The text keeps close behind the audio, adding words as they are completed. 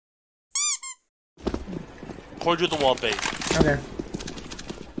Cordial the wall bait. Okay.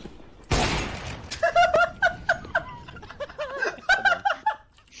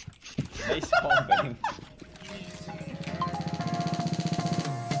 Nice bombing.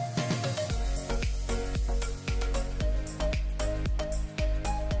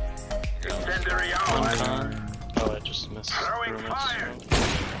 Oh, I just missed.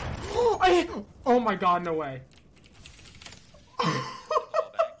 Oh my god, no way.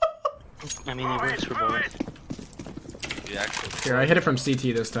 I mean, it works for both. Here, I hit it from CT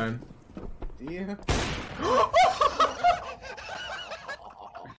this time. Yeah.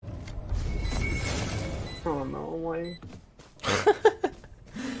 Oh no way.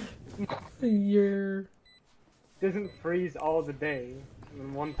 You're... Doesn't freeze all the day, and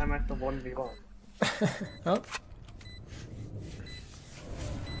then one time after 1v1. Oh.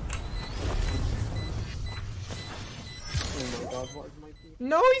 Oh my god, what is my team?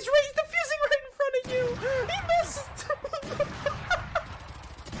 No, he's defusing right in front of you! He missed!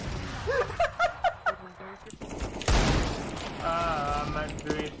 I'm not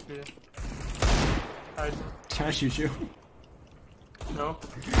doing it. Can I shoot you? No.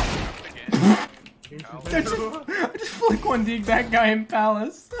 I just flick one dig that guy in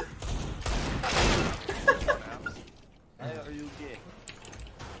Palace. Are you gay?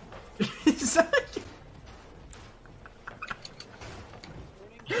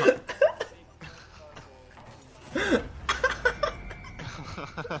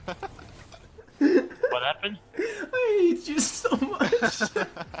 What happened? I hate you so much.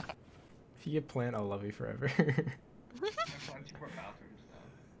 If you get plant, I'll love you forever.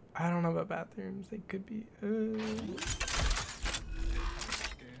 I don't know about bathrooms. They could be.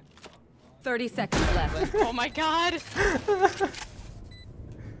 30 seconds left. Oh my god.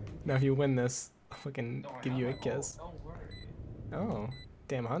 Now, if you win this, I'll fucking give you a kiss. Oh,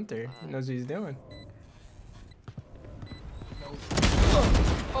 damn Hunter. He knows what he's doing.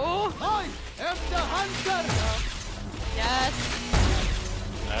 Oh! I am the hunter! Yes.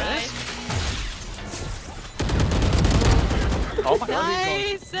 Nice. Oh my god.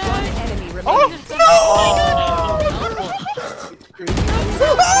 Nice. One enemy remaining. Oh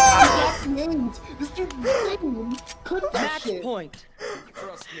Names! This dude named! Cut that Match shit! point.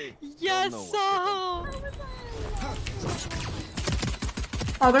 Trust me. Yes.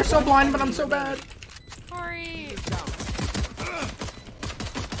 Oh, they're so blind, but I'm so bad. Sorry.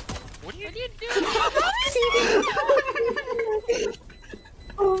 What are you doing?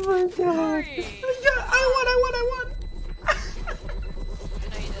 Oh my god. Sorry. Yeah, I won.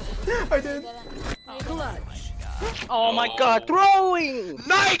 I did. Clutch. Oh my god, throwing!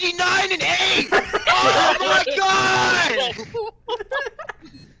 99 and 8! Oh my god!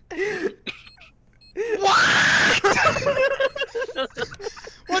 What?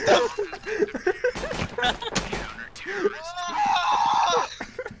 What the?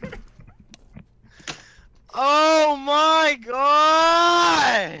 Oh my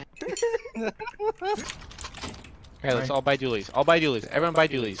god! Hey, let's all buy dualies. All buy dualies. Everyone buy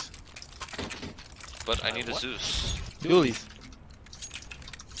dualies. But I need a Zeus. Dualies.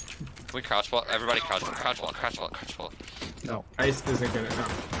 We crouch wall. Everybody crouch wall. Crouch wall. Crouch wall. Crouch wall. No, Ice isn't gonna. No.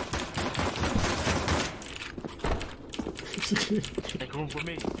 Make room for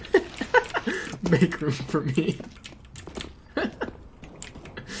me. Make room for me.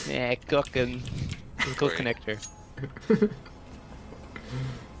 Yeah, cooking. Go Great. connector.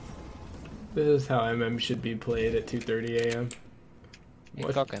 This is how MM should be played at 2:30 a.m. Yeah,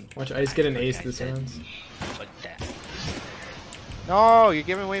 cooking. Watch Ice get an ace this round. No, you're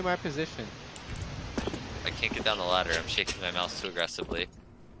giving away my position. I can't get down the ladder. I'm shaking my mouse too aggressively.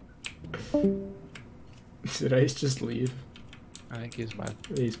 Did Ice just leave? I think he's mine.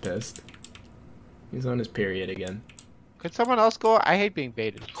 He's pissed. He's on his period again. Could someone else go? I hate being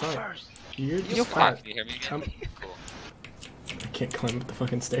baited. First. You're just Can fat. you hear me again? Cool. I can't climb up the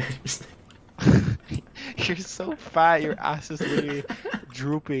fucking stairs. You're so fat, your ass is literally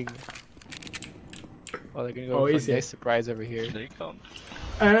drooping. Oh, they're gonna go for a easy. nice surprise over here. They come.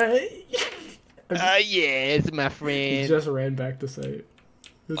 Yes, my He friend. just ran back to site.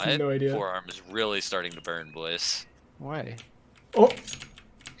 This My is no idea. forearm is really starting to burn, boys. Why? Oh!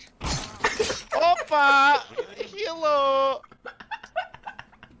 Opa! Hello!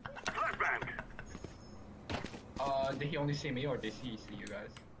 Did he only see me or did he see you guys?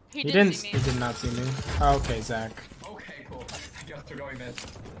 He He did didn't. see He me. did not see me. Oh, okay, Zach. Okay, cool. Just to going miss.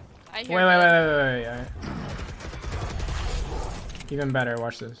 I Wait, hear wait. Alright. Even better.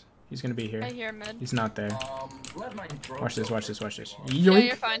 Watch this. He's gonna be here. I hear mid. He's not there. Bloodline broke. Watch this. Watch this. Watch this. Yeah, Yoink.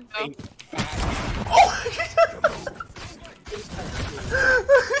 you're fine.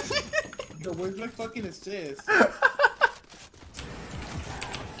 Go. Yo, where's my fucking assist?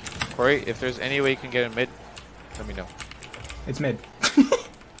 Corey, if there's any way you can get in mid, let me know. It's mid.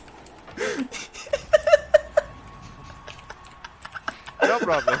 No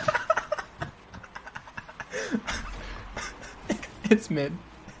problem. It's mid.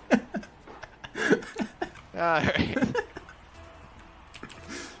 Alright.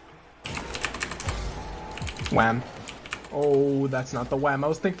 Wham. Oh, that's not the wham I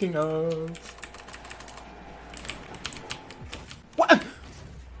was thinking of. What?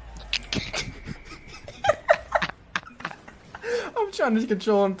 I'm trying to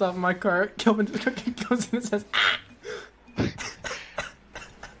control on top of my car. Kelvin just goes in and says, ah!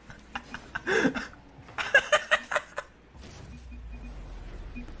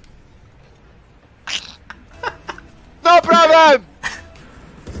 No problem!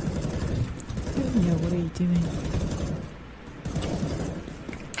 Yo, what are you doing?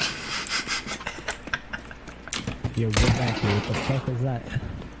 Yo, get back here. What the fuck was that?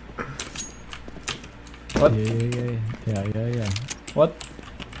 What? Yeah. What?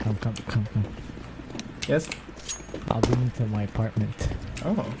 Come. Yes? I'll bring you to my apartment.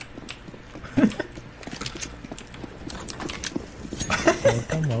 Oh.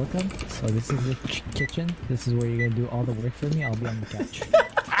 Welcome. So this is the kitchen. This is where you're gonna do all the work for me. I'll be on the couch.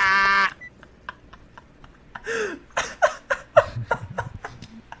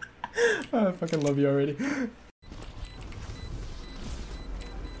 Oh, I fucking love you already.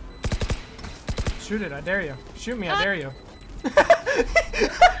 Shoot it, I dare you. Shoot me, I dare you.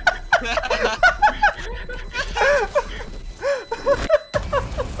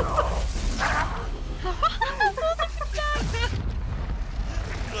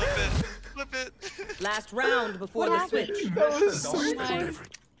 Flip it. Last round before the switch. That was so funny.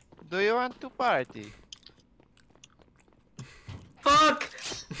 Do you want to party? Fuck!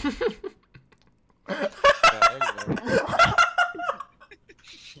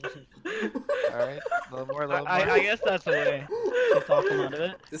 Alright, a little more. I guess that's the way to talk him out of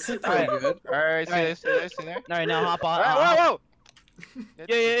it. This is pretty good. Alright, see there. Alright, now hop on. Alright, whoa!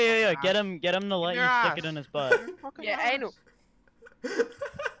 Yeah. Get him to let you stick it in his butt. Yeah, I know.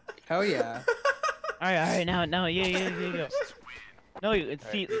 Hell yeah. Alright, now, yeah. No, it's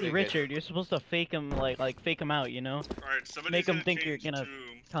see, Richard, you're supposed to fake him, like fake him out, you know? Alright, somebody's Make him gonna think you're change gonna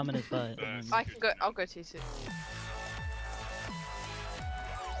to come in his butt. and then- I can go. I'll go too soon.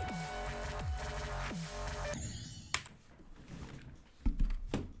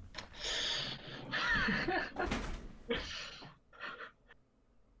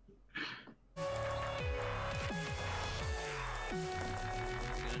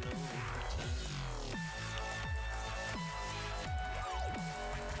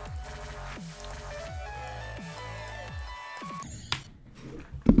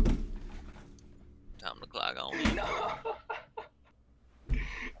 Time to clock on. You're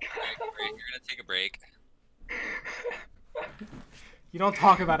gonna take a break. You don't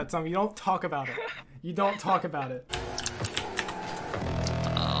talk about it, Tommy. You don't talk about it. You don't talk about it.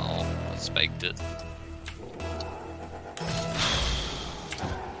 Oh, I spiked it.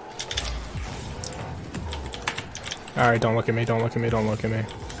 Alright, don't look at me. Don't look at me. Don't look at me. I'm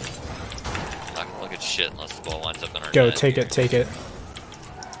not gonna look at shit unless the ball winds up in our Go, net. take it. Take it.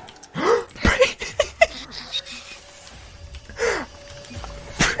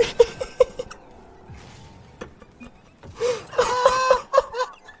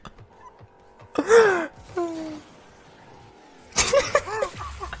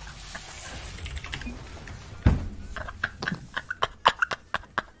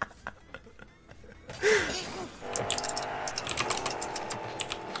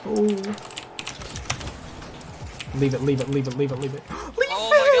 Leave it. Oh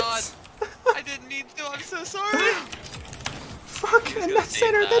my god! I didn't mean to, I'm so sorry! Fuck, and that's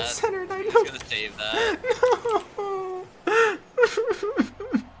center, I He's know. gonna save that. No.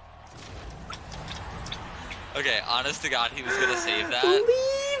 Okay, honest to god, he was gonna save that.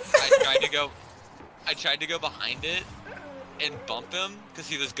 Leave. I tried to go behind it and bump him because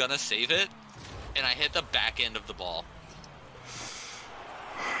he was gonna save it, and I hit the back end of the ball.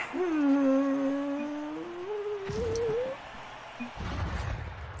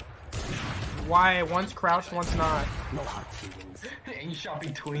 Why? One's crouched, one's not. No hard feelings. You shot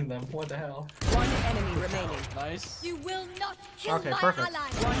between them. What the hell? One enemy remaining. Nice. You will not kill Okay, my perfect. ally.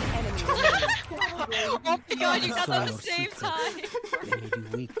 One enemy remaining. Oh my god, you got that at the same time.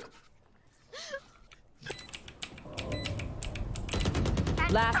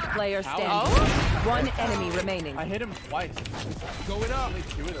 Last player standing. One enemy remaining. I hit him twice. Going up. Only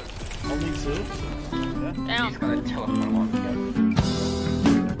two of them. Only two? Down. He's gonna telephone one again.